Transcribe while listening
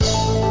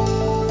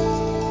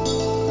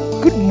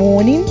Good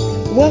morning.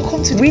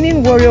 Welcome to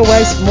Winning Warrior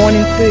Wives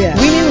Morning Prayer.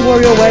 Winning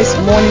Warrior Wives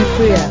Morning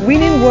Prayer.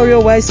 Winning Warrior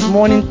Wives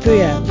Morning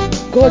Prayer.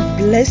 God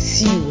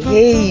bless you.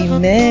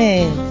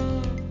 Amen.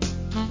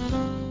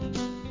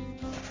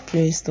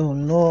 Praise the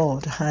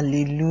Lord.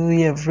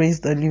 Hallelujah.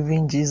 Praise the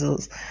living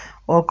Jesus.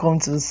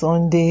 Welcome to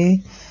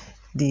Sunday,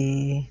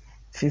 the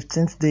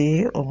 15th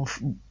day of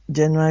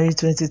January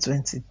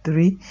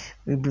 2023.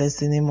 We bless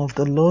the name of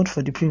the Lord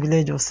for the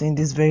privilege of seeing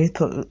this very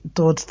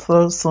third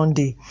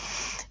Sunday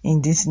in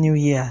this new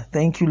year.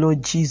 Thank you,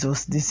 Lord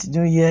Jesus. This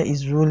new year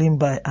is rolling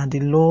by and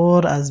the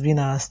Lord has been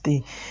our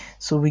stay.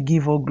 So we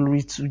give all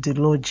glory to the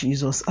Lord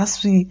Jesus.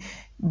 As we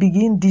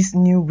begin this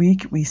new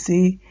week, we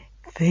say,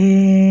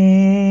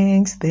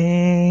 thanks.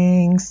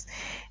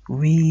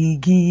 We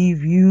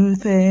give you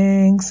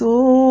thanks,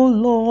 O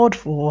Lord,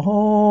 for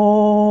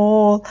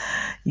all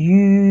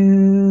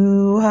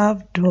you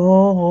have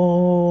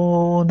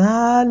done.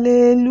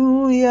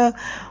 Hallelujah.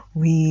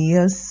 We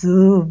are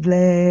so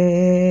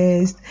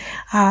blessed.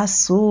 Our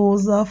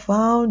souls are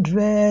found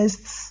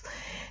rest.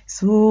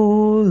 So,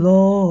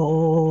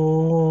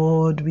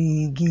 Lord,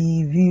 we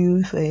give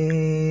you thanks.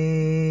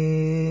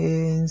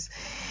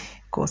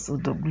 Because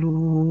of the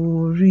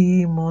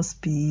glory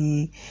must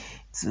be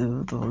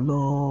to the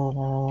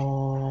Lord,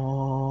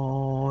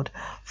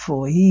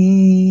 for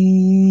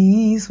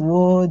he is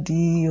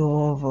worthy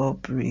of our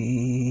praise.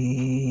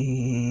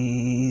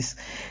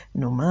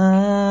 No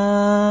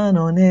man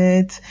on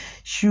earth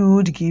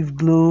should give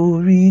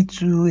glory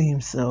to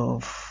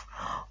himself.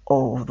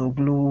 All the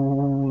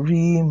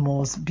glory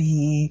must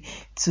be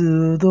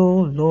to the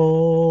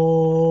Lord.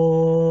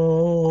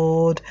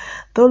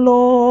 The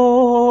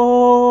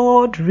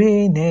Lord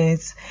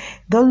reigneth.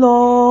 The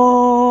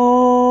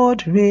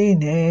Lord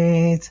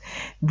reigneth.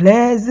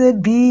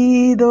 Blessed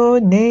be the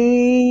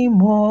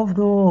name of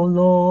the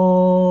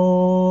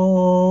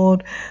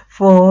Lord.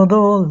 For the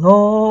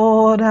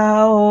Lord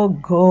our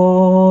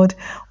God,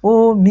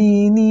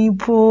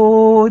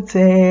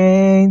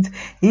 omnipotent,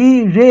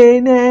 he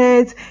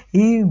reigneth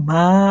in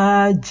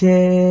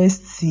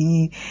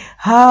majesty.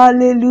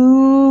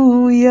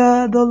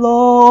 Hallelujah, the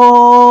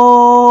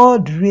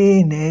Lord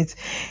reigneth.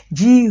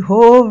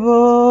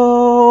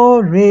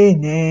 Jehovah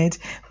reigneth.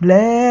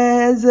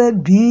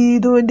 Blessed be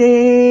the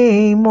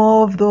name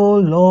of the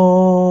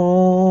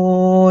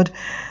Lord.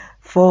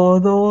 For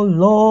the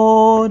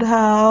Lord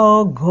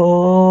our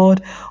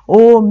God,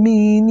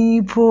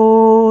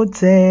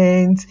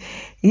 omnipotent,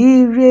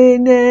 he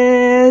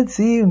reigneth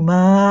in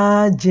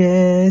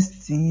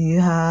majesty.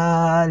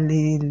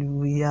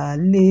 Hallelujah,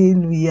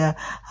 hallelujah,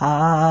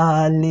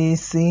 hallelujah,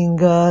 sing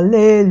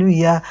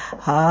hallelujah,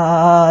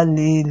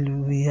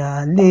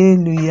 hallelujah,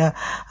 hallelujah,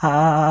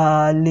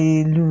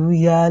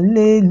 hallelujah,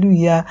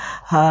 hallelujah,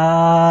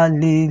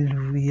 hallelujah,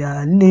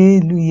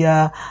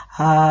 hallelujah,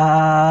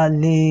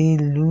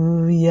 hallelujah.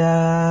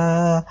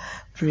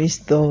 Praise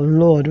the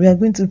Lord. We are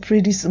going to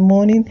pray this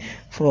morning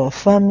for our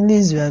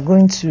families. We are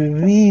going to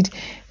read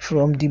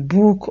from the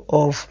book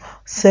of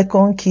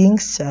 2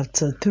 Kings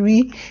chapter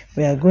 3.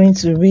 We are going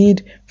to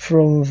read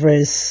from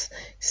verse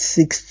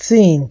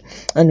 16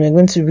 and we are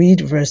going to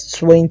read verse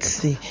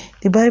 20.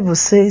 The Bible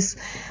says,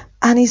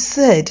 and he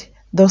said,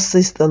 thus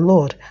says the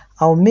Lord,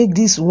 I'll make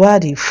this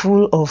wadi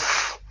full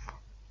of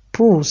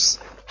pools,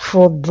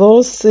 for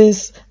thus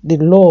says the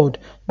Lord,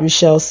 you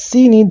shall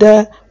see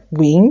neither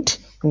wind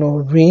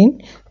nor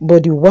rain,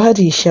 but the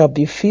wadi shall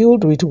be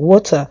filled with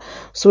water,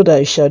 so that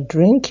you shall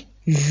drink,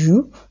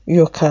 you,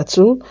 your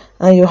cattle,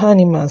 and your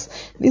animals.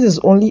 This is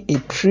only a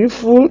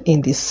trifle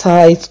in the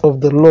sight of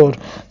the Lord,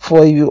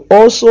 for you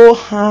also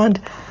hand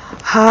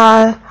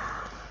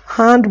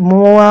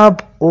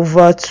Moab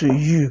over to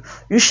you.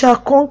 You shall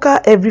conquer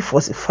every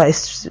fortified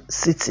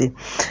city,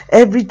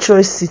 every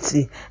choice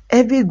city,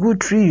 every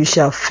good tree you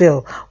shall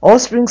fell, all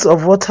springs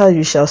of water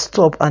you shall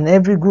stop, and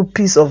every good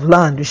piece of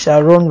land you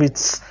shall run with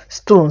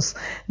stones.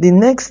 The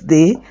next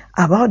day,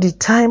 about the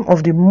time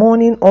of the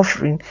morning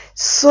offering,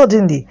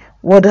 suddenly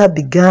water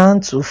began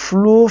to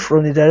flow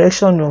from the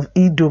direction of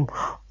Edom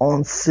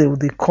until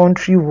the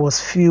country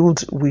was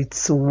filled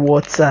with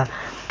water.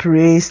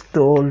 Praise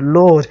the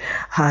Lord.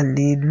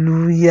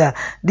 Hallelujah.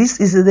 This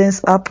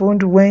incident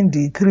happened when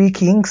the three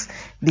kings,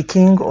 the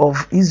king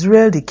of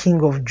Israel, the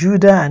king of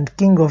Judah, and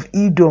king of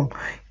Edom,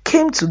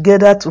 came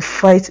together to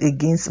fight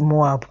against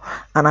Moab.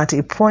 And at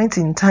a point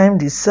in time,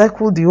 they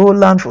circled the whole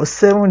land for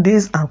 7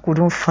 days and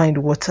couldn't find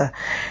water.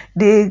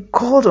 They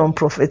called on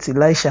Prophet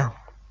Elisha,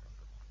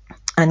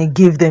 and he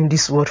gave them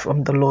this word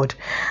from the Lord.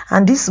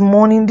 And this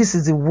morning, this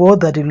is the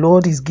word that the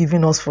Lord is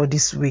giving us for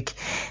this week,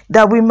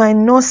 that we might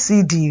not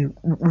see the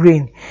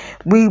rain,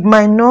 we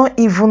might not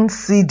even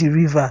see the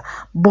river,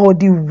 but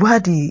the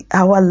wadi,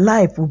 our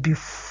life will be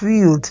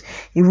filled.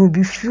 It will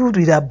be filled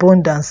with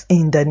abundance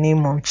in the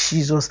name of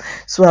Jesus.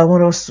 So I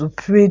want us to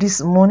pray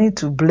this morning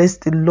to bless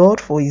the Lord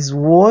for his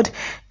word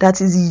that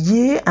is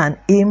yea and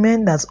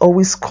amen, that's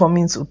always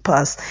coming to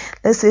pass.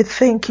 Let's say,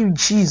 thank you,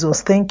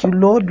 Jesus. Thank you,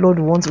 Lord. Lord,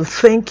 we want to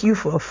thank you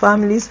for our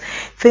families.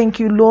 Thank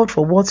you, Lord,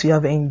 for what we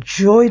have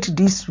enjoyed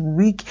this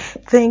week.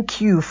 Thank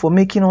you for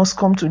making us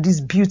come to this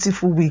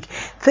beautiful week.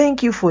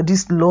 Thank you for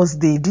this Lord's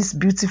Day, this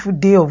beautiful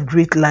day of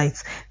great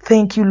light.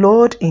 Thank you,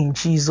 Lord, in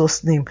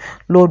Jesus' name.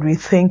 Lord, we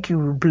thank you,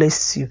 we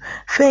bless you.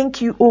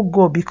 Thank you, oh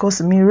God,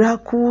 because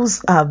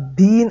miracles have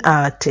been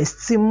our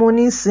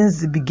testimony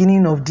since the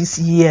beginning of this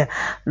year.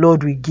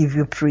 Lord, we give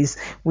you praise.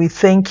 We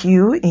thank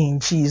you in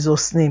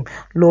Jesus' name.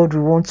 Lord, we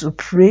want to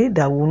pray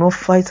that we will not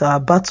fight our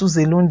battles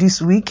alone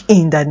this week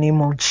in the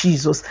name of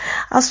Jesus.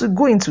 As we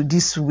go into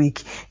this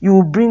week, you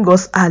will bring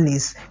us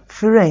allies,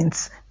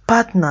 friends,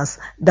 partners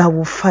that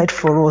will fight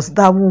for us,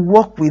 that will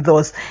work with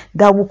us,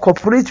 that will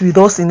cooperate with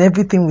us in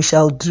everything we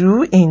shall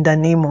do in the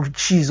name of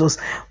Jesus.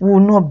 We will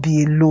not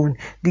be alone.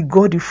 The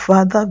God the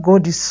Father,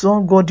 God the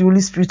Son, God the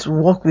Holy Spirit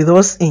will work with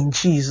us in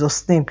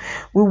Jesus' name.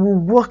 We will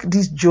walk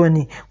this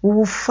journey. We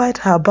will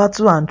fight our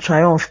battle and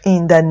triumph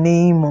in the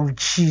name of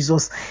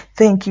Jesus.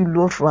 Thank you,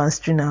 Lord, for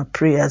answering our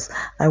prayers.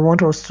 I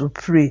want us to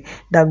pray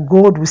that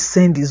God will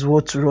send His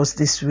word to us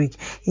this week.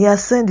 He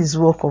has sent His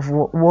word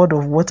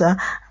of water.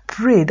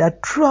 Pray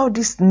that throughout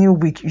this new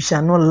week you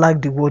shall not lack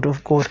the word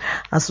of God.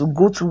 As we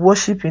go to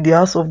worship in the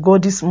house of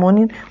God this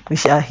morning, we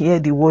shall hear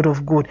the word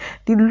of God.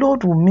 The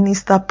Lord will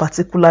minister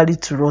particularly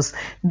to us.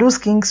 Those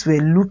kings were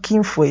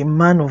looking for a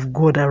man of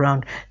God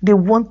around. They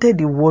wanted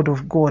the word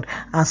of God.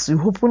 As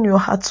you open your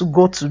heart to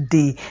God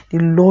today, the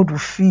Lord will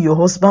fill your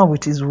husband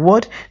with His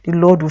word. The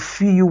Lord will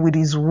fill you with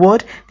His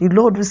word. The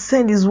Lord will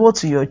send His word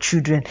to your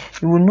children.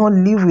 You will not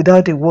live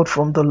without a word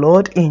from the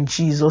Lord in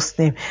Jesus'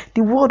 name.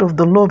 The word of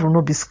the Lord will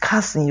not be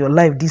scarce in your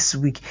life this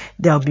week.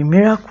 There will be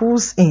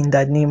miracles in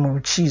the name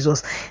of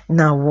Jesus.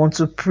 Now I want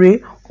to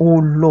pray, oh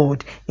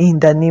Lord,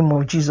 in the name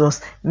of Jesus,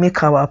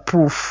 make our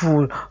pool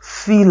full.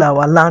 Fill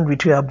our land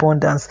with your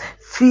abundance.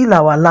 Fill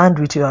our land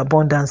with your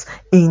abundance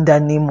in the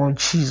name of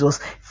Jesus.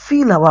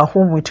 Fill our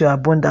home with your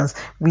abundance.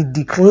 We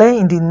declare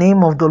in the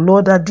name of the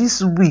Lord that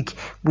this week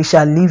we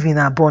shall live in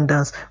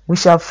abundance. We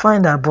shall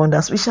find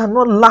abundance. We shall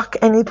not lack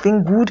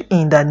anything good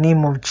in the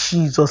name of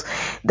Jesus.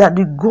 That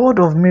the God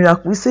of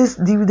miracles says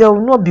there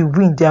will not be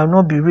wind, there will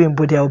not be rain,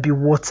 but there will be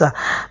water.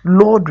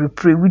 Lord, we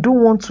pray. We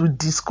don't want to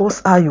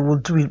discuss how you will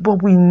do it,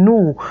 but we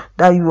know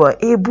that you are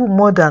able,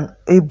 more than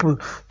able,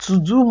 to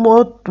do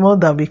more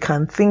than we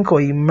can think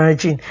or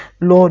imagine.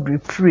 Lord, we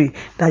pray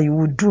that you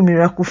will do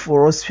miracle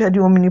for us. You are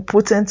the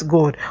omnipotent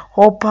God,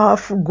 all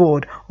powerful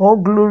God, all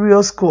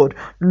glorious God.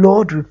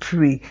 Lord, we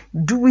pray,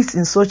 do it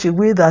in such a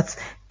way that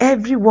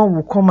everyone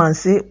will come and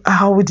say,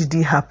 how did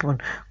it happen?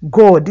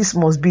 God, this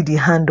must be the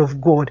hand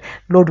of God.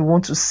 Lord, we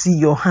want to see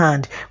your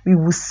hand. We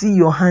will see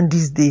your hand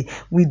this day.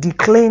 We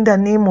declare in the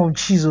name of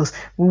Jesus,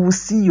 we will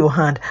see your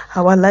hand.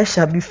 Our life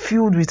shall be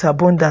filled with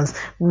abundance.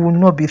 We will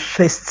not be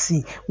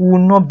thirsty. We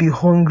will not be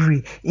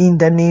hungry in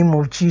the name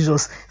of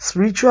Jesus.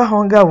 Spiritual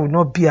hunger will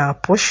not be our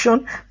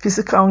portion.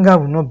 Physical hunger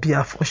will not be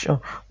our portion.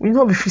 We will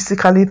not be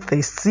physically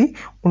thirsty. We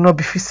will not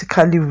be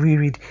physically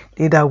wearied.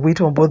 They that wait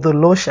on but the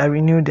Lord shall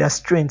renew their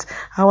strength.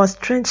 Our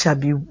strength shall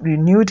be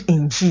renewed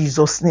in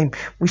Jesus' name.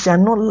 We shall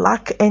not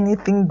lack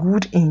anything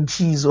good in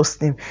Jesus'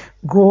 name.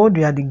 God,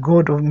 you are the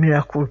God of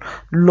miracle.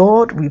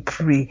 Lord, we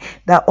pray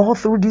that all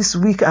through this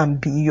week and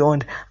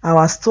beyond,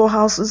 our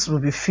storehouses will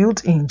be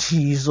filled in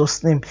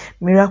Jesus' name.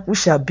 Miracle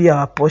shall be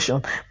our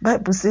portion.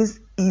 Bible says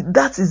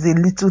that is a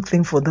little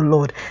thing for the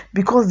Lord,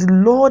 because the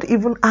Lord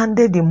even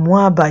handed the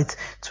Moabites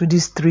to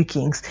these three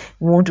kings.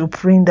 We want to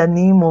pray in the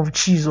name of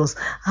Jesus.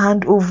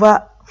 Hand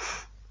over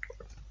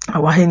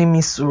our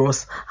enemies to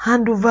us.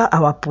 Hand over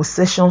our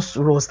possessions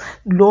to us.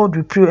 Lord,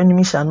 we pray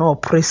enemy shall not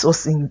oppress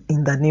us in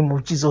the name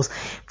of Jesus.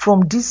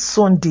 From this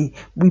Sunday,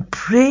 we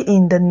pray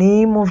in the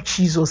name of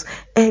Jesus.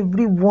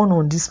 Everyone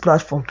on this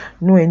platform,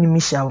 no enemy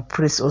shall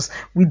oppress us.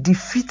 We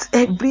defeat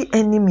every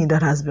enemy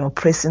that has been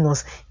oppressing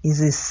us.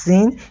 Is it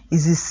sin?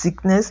 Is it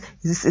sickness?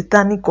 Is it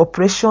satanic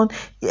oppression?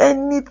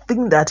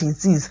 Anything that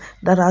it is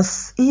that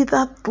has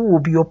either to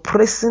be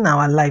oppressing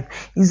our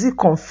life. Is it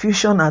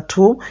confusion at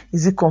home?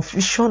 Is it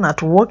confusion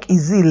at work?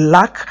 Is it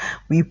lack?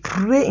 We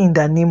pray in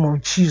the name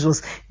of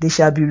Jesus. They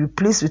shall be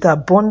replaced with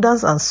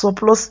abundance and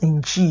surplus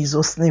in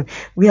Jesus' name.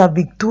 We are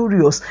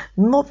victorious.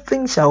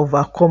 Nothing shall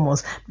overcome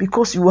us,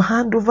 because you will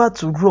hand over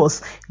to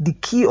us the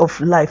key of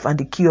life and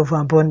the key of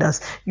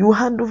abundance. You will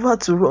hand over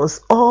to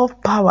us all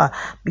power,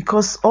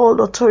 because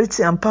all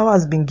authority and power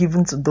has been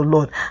given to the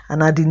Lord.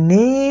 And at the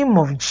name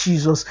of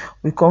Jesus,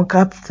 we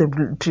conquer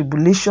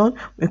tribulation,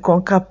 we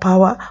conquer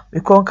power,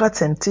 we conquer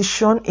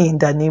temptation in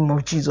the name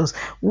of Jesus.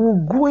 We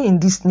will go in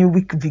this new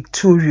week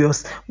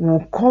victorious. We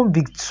will come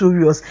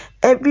victorious.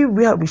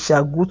 Everywhere we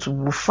shall go to,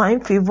 we will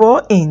find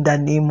favor in the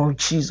name of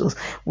Jesus.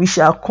 We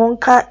shall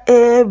conquer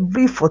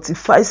every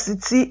fortified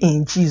city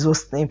in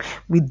Jesus' name.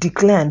 We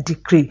declare and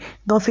decree,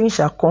 nothing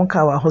shall conquer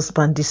our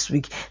husband this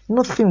week.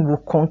 Nothing will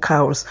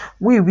conquer us.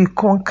 We will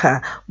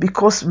conquer,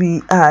 because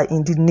we are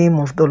in the name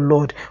of the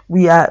Lord.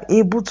 We are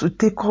able to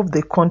take up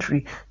the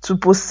country, to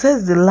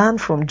possess the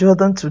land from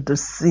Jordan to the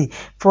sea,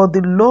 for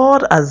the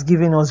Lord has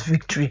given us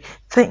victory.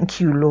 Thank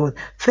you, Lord.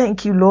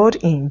 Thank you, Lord,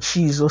 in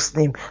Jesus'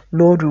 name.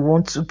 Lord, we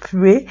want to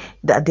pray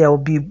that there will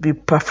be the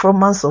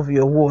performance of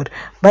your word.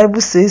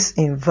 Bible says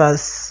in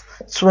verse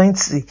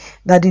 20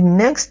 that the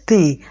next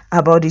day,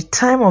 about the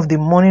time of the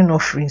morning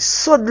offering,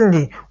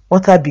 suddenly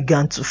water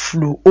began to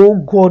flow. Oh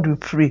God, we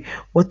pray,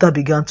 water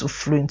began to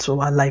flow into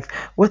our life.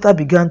 Water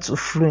began to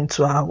flow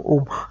into our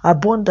home.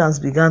 Abundance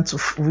we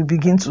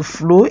begin to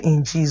flow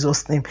in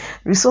Jesus' name.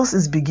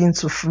 Resources begin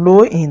to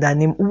flow in the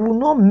name. We will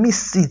not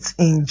miss it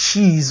in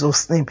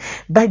Jesus' name.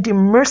 By the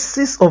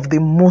mercies of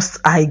the Most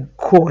High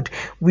God,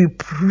 we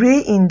pray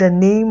in the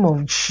name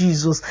of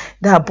Jesus.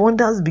 The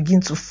abundance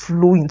begin to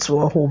flow into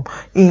our home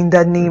in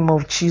the name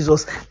of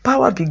Jesus.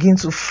 Power begin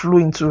to flow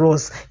into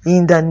us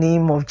in the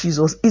name of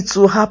Jesus. It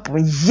will happen.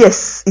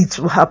 Yes, it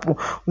will happen.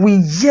 We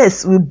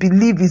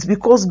believe it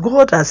because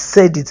God has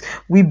said it.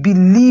 We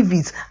believe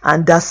it,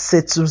 and that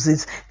settles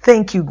it.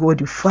 Thank you, God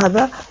the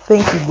Father.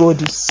 Thank you, God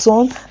the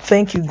Son.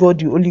 Thank you, God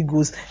the Holy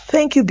Ghost.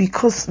 Thank you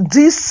because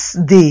this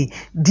day,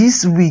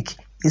 this week,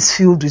 is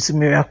filled with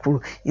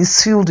miracle,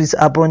 is filled with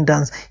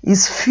abundance,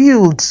 is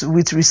filled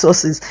with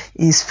resources,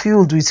 is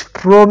filled with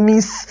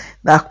promise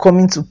that are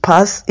coming to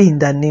pass in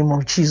the name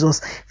of Jesus.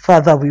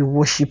 Father, we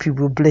worship you,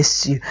 we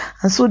bless you.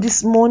 And so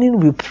this morning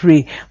we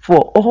pray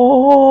for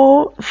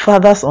all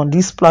fathers on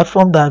this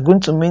platform that are going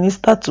to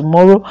minister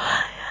tomorrow.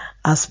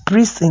 As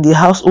priests in the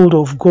household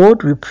of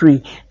God, we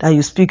pray that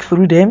you speak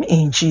through them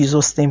in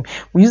Jesus' name.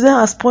 We use them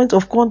as point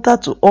of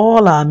contact to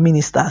all our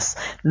ministers.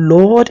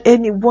 Lord,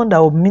 anyone that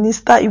will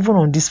minister even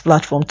on this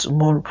platform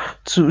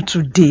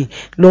today,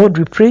 Lord,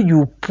 we pray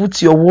you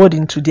put your word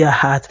into their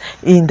heart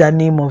in the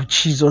name of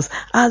Jesus.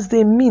 As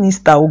they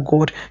minister, oh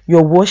God,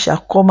 your word shall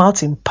come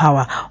out in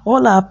power.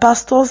 All our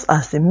pastors,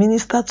 as they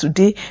minister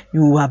today,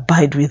 you will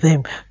abide with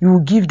them. You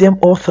will give them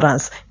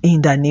utterance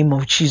in the name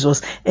of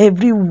Jesus.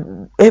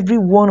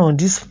 Everyone on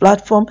this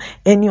platform,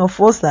 any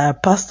of us that are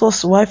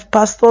pastors, wife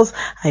pastors,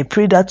 I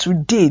pray that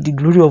today the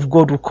glory of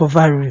God will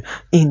cover you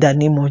in the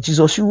name of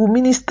Jesus. You will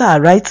minister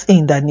right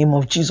in the name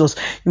of Jesus.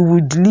 You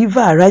will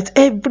deliver right.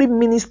 Every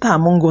minister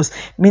among us,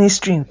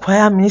 ministry in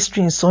choir,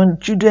 ministry in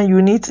children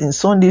unit, in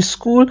Sunday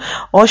school,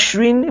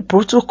 ushering,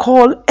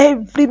 protocol,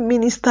 every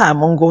minister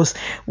among us,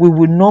 we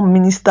will not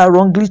minister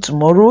wrongly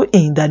tomorrow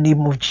in the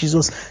name of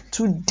Jesus.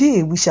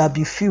 Today we shall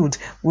be filled.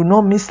 We will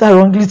not minister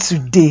wrongly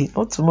today,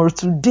 not tomorrow,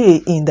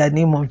 today in the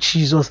name of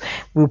Jesus.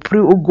 We pray,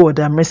 oh God,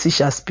 that mercy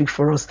shall speak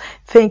for us.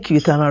 Thank you,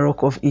 eternal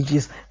rock of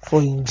ages,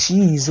 for in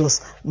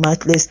Jesus'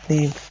 matchless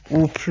name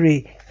we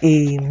pray.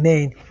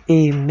 Amen.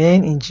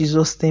 Amen. In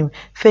Jesus' name.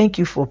 Thank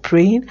you for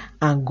praying,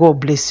 and God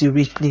bless you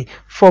richly.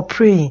 For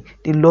praying,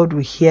 the Lord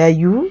will hear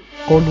you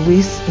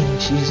always in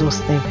Jesus'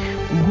 name.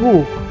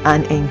 Go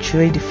and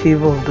enjoy the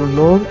favor of the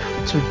Lord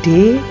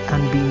today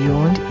and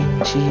beyond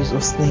in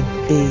Jesus' name.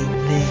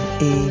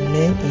 Amen.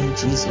 Amen. In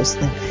Jesus'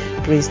 name.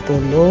 Praise the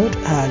Lord.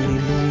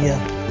 Hallelujah.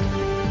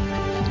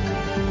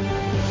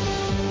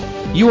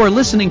 You are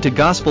listening to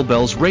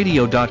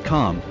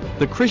GospelBellsRadio.com,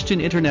 the Christian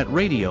internet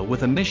radio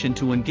with a mission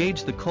to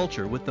engage the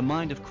culture with the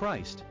mind of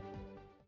Christ.